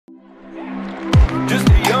Just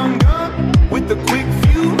a young gun with a quick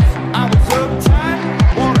fuse. I was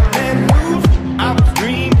uptight, wanna let loose. I was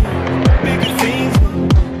dreaming bigger things,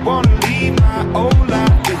 wanna leave my old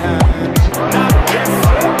life behind. Not a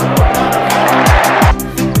guessing, not a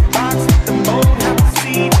think the box, the mold, have a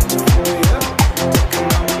seat for you. Take a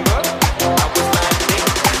number. I was like Nick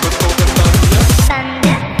before the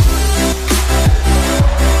thunder.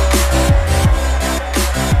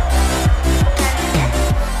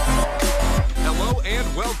 Hello and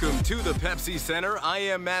welcome to the Pepsi Center. I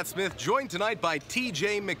am Matt Smith, joined tonight by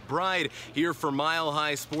TJ McBride here for Mile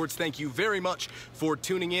High Sports. Thank you very much for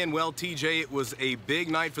tuning in. Well, TJ, it was a big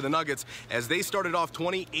night for the Nuggets as they started off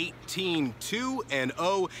 2018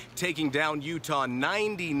 2-0, taking down Utah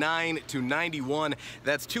 99-91.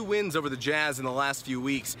 That's 2 wins over the Jazz in the last few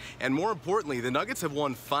weeks. And more importantly, the Nuggets have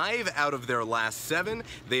won 5 out of their last 7.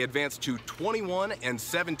 They advanced to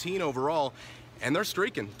 21-17 overall. And they're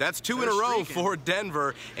streaking. That's 2 in a row for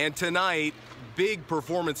Denver. And tonight, big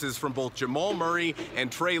performances from both Jamal Murray and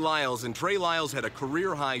Trey Lyles. And Trey Lyles had a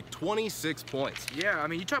career-high 26 points. Yeah, I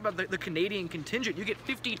mean, you talk about the Canadian contingent. You get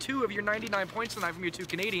 52 of your 99 points tonight from your 2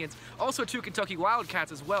 Canadians. Also 2 Kentucky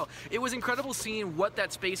Wildcats as well. It was incredible seeing what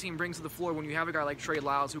that spacing brings to the floor when you have a guy like Trey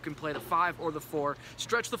Lyles who can play the 5 or the 4,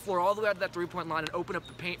 stretch the floor all the way out to that 3-point line and open up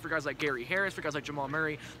the paint for guys like Gary Harris, for guys like Jamal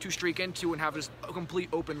Murray to streak into and have just a complete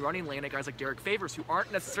open running lane at guys like Derek Favors who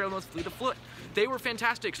aren't necessarily the most fleet of foot. They were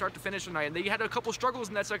fantastic start to finish tonight, and they had a couple struggles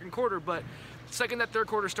in that second quarter, but second that third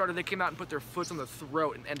quarter started, they came out and put their foot on the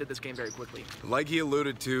throat and ended this game very quickly. Like he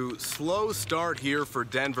alluded to, slow start here for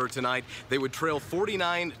Denver tonight. They would trail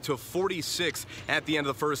 49-46 at the end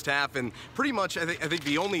of the first half, and pretty much I think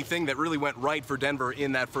the only thing that really went right for Denver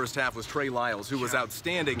in that first half was Trey Lyles, who was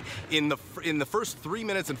outstanding in the first 3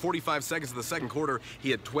 minutes and 45 seconds of the second quarter.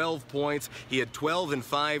 He had 12 points. He had 12 and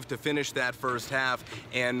 5 to finish that first half,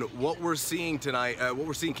 and what we're seeing tonight, what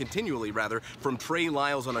we're seeing continually rather, from Trey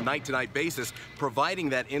Lyles on a night-to-night basis, providing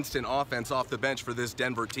that instant offense off the bench for this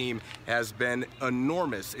Denver team has been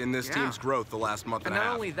enormous in this team's growth the last month and a half.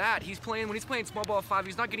 And not only that, when he's playing small ball 5,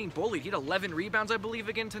 he's not getting bullied. He had 11 rebounds, I believe,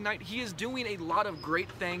 again tonight. He is doing a lot of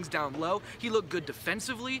great things down low. He looked good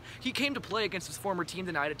defensively. He came to play against his former team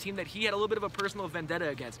tonight, a team that he had a little bit of a personal vendetta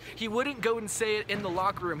against. He wouldn't go and say it in the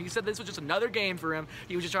locker room. He said this was just another game for him.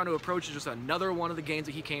 He was just trying to approach it just another one of the games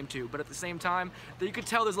that he came to. But at the same time, you could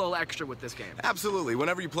tell there's a little extra with this game. Absolutely.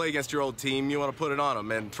 Whenever you play against your old team, you want to put it on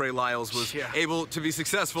them, and Trey Lyles was able to be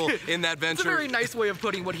successful in that venture. It's a very nice way of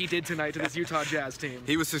putting what he did tonight to this Utah Jazz team.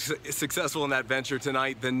 He was successful in that venture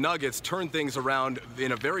tonight. The Nuggets turned things around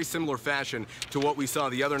in a very similar fashion to what we saw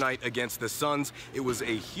the other night against the Suns. It was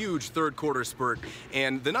a huge third quarter spurt,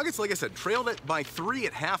 and the Nuggets, like I said, trailed it by 3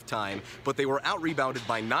 at halftime, but they were out-rebounded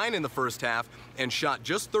by 9 in the first half and shot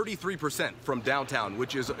just 33% from downtown,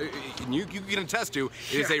 which is, you can attest to,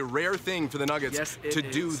 is a rare thing for the Nuggets to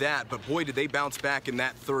do that. But boy, did they bounce back in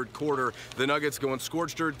that third quarter. The Nuggets going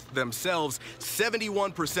scorched earth themselves,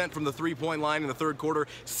 71% from the 3-point line in the third quarter,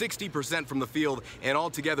 60% from the field, and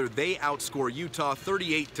altogether they outscore Utah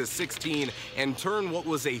 38-16 and turn what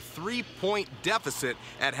was a 3-point deficit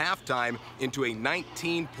at halftime into a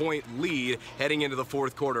 19-point lead heading into the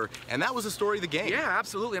fourth quarter. And that was the story of the game. Yeah,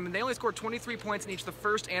 absolutely. I mean, they only scored 23 points in each the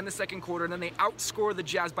first and the second quarter, and then they outscored the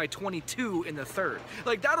Jazz by 22 in the third.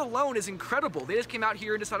 Like, that alone is incredible. They just came out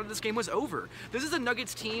here and decided this game was over. This is a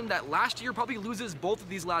Nuggets team that last year probably loses both of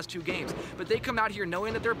these last 2 games, but they come out here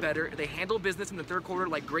knowing that they're better. They handle business in the third quarter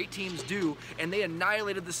like great teams do, and they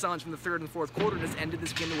annihilated the Suns from the third and fourth quarter and just ended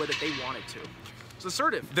this game the way that they wanted to. It's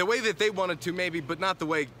assertive. The way that they wanted to, maybe, but not the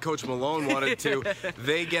way Coach Malone wanted to.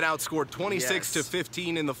 They get outscored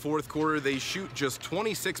 26-15 in the fourth quarter. They shoot just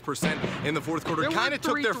 26% in the fourth quarter. Kind of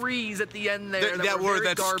took their threes at the end there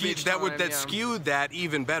that skewed that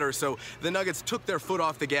even better. So the Nuggets took their foot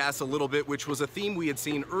off the gas a little bit, which was a theme we had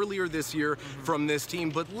seen earlier this year from this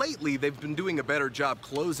team. But lately, they've been doing a better job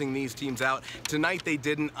closing these teams out. Tonight, they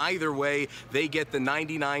didn't. Either way, they get the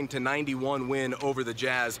 99-91 win over the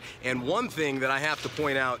Jazz. And one thing that I have to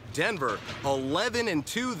point out, Denver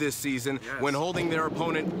 11-2 this season when holding their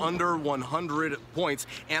opponent under 100 points.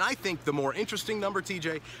 And I think the more interesting number,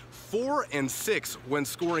 TJ, 4-6 when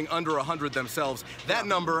scoring under 100 themselves. That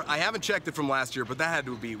number, I haven't checked it from last year, but that had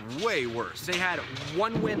to be way worse. They had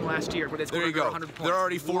 1 win last year where they scored under 100 points. They're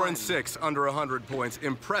already 4-6 under 100 points.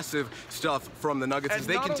 Impressive stuff from the Nuggets as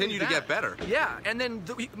they continue to get better. Yeah, and then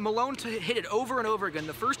Malone hit it over and over again.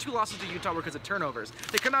 The first 2 losses to Utah were because of turnovers.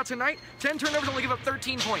 They come out tonight, 10 turnovers, only only give up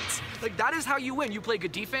 13 points. Like, that is how you win. You play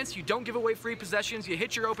good defense, you don't give away free possessions, you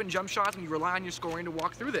hit your open jump shots, and you rely on your scoring to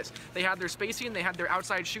walk through this. They had their spacing, they had their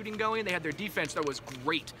outside shooting going, they had their defense that was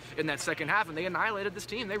great in that second half, and they annihilated this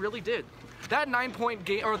team. They really did. That 9-point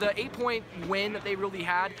game, or the 8-point win that they really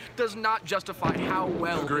had, does not justify how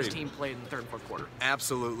well this team played in the third and fourth quarter.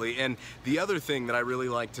 Absolutely. And the other thing that I really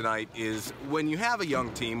like tonight is when you have a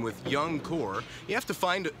young team with young core, you have to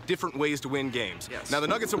find different ways to win games. Yes. Now, the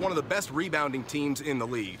Nuggets are one of the best rebounding teams in the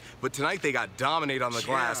league, but tonight they got dominated on the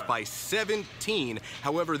glass by 17.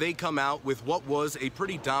 However, they come out with what was a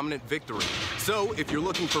pretty dominant victory. So if you're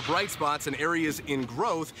looking for bright spots and areas in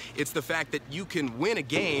growth, it's the fact that you can win a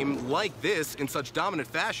game like this in such dominant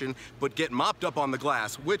fashion, but get mopped up on the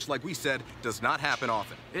glass, which, like we said, does not happen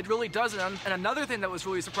often. It really doesn't. And another thing that was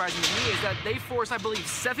really surprising to me is that they forced, I believe,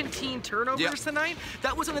 17 turnovers tonight.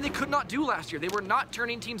 That was something they could not do last year. They were not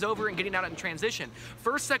turning teams over and getting out in transition.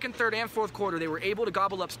 First, second, third, and fourth quarter, they were able to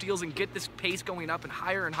gobble up steals and get this pace going up and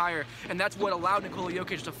higher, and that's what allowed Nikola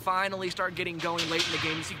Jokic to finally start getting going late in the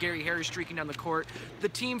game. You see Gary Harris streaking down the court. The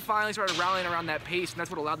team finally started rallying around that pace, and that's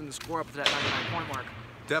what allowed them to score up to that 99-point mark.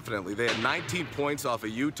 Definitely. They had 19 points off of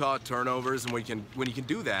Utah turnovers, and when you can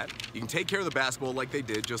do that, you can take care of the basketball like they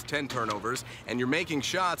did, just 10 turnovers, and you're making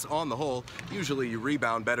shots on the whole. Usually you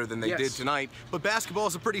rebound better than they did tonight, but basketball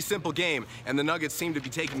is a pretty simple game, and the Nuggets seem to be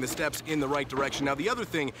taking the steps in the right direction. Now, the other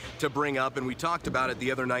thing to bring up, and we talked about it the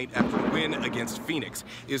other night after the win against Phoenix,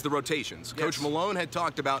 is the rotations. Coach Malone had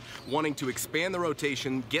talked about wanting to expand the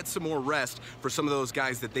rotation, get some more rest for some of those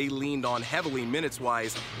guys that they leaned on heavily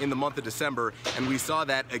minutes-wise in the month of December, and we saw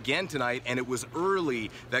that again tonight, and it was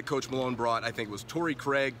early that Coach Malone brought, I think it was Torrey,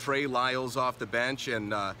 Trey Lyles off the bench,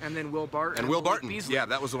 and then Will Barton. And Will Barton. Beasley. Yeah,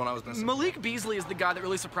 that was the one I was missing. Malik Beasley is the guy that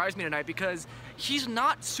really surprised me tonight because he's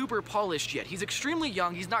not super polished yet. He's extremely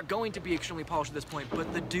young. He's not going to be extremely polished at this point,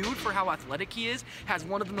 but the dude, for how athletic he is, has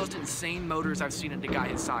one of the most insane motors I've seen in a guy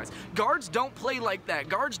his size. Guards don't play like that.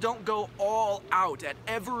 Guards don't go all out at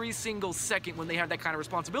every single second when they have that kind of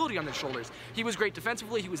responsibility on their shoulders. He was great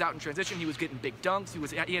defensively. He was out in transition. He was getting big dunks.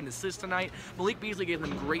 He had an assist tonight. Malik Beasley gave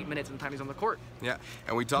them great minutes in the time he's on the court. Yeah,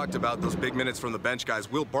 and we talked about those big minutes from the bench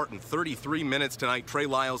guys. Will Barton, 33 minutes tonight. Trey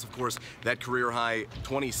Lyles, of course, that career high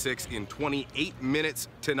 26 in 28 minutes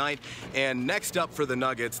tonight. And next up for the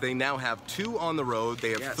Nuggets, they now have 2 on the road. They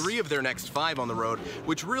have 3 of their next 5 on the road,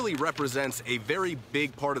 which really represents a very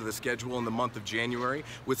big part of the schedule in the month of January.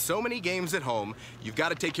 With so many games at home, you've got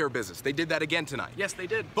to take care of business. They did that again tonight. Yes, they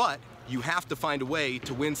did. But you have to find a way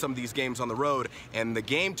to win some of these games on the road, and the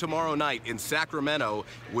game tomorrow night in Sacramento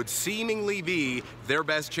would seemingly be their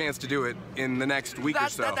best chance to do it in the next week or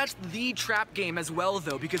so. That's the trap game as well,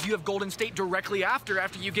 though, because you have Golden State directly after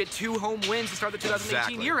you get 2 home wins to start the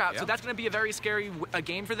 2018 year out. So that's going to be a very scary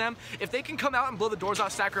game for them. If they can come out and blow the doors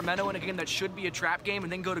off Sacramento in a game that should be a trap game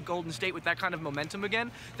and then go to Golden State with that kind of momentum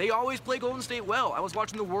again, they always play Golden State well. I was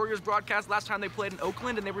watching the Warriors broadcast last time they played in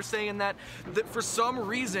Oakland, and they were saying that for some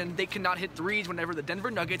reason they cannot hit threes whenever the Denver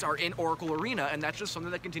Nuggets are in Oracle Arena, and that's just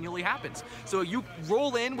something that continually happens. So you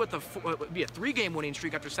roll in with a 3-game winning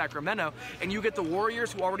streak after Sacramento, and you get the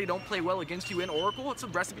Warriors, who already don't play well against you in Oracle. It's a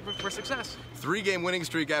recipe for success. 3-game winning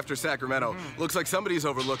streak after Sacramento. Looks like somebody's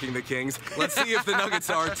overlooking the Kings. Let's see if the Nuggets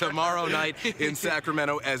are tomorrow night in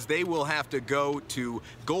Sacramento, as they will have to go to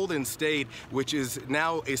Golden State, which is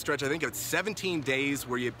now a stretch, I think, of 17 days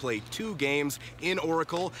where you play 2 games in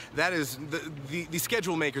Oracle. That is the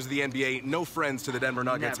schedule makers of the NBA, no friends to the Denver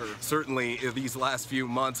Nuggets, certainly these last few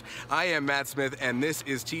months. I am Matt Smith, and this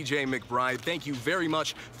is TJ McBride. Thank you very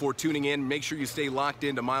much for tuning in. Make sure you stay locked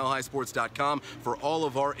into milehighsports.com for all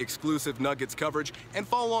of our exclusive Nuggets coverage, and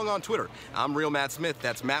follow along on Twitter. I'm Real Matt Smith,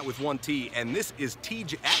 that's Matt with 1 T, and this is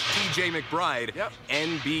TJ McBride,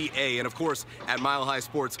 NBA, and of course at Mile High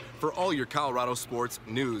Sports for all your Colorado sports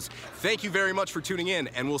news. Thank you very much for tuning in,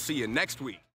 and we'll see you next week.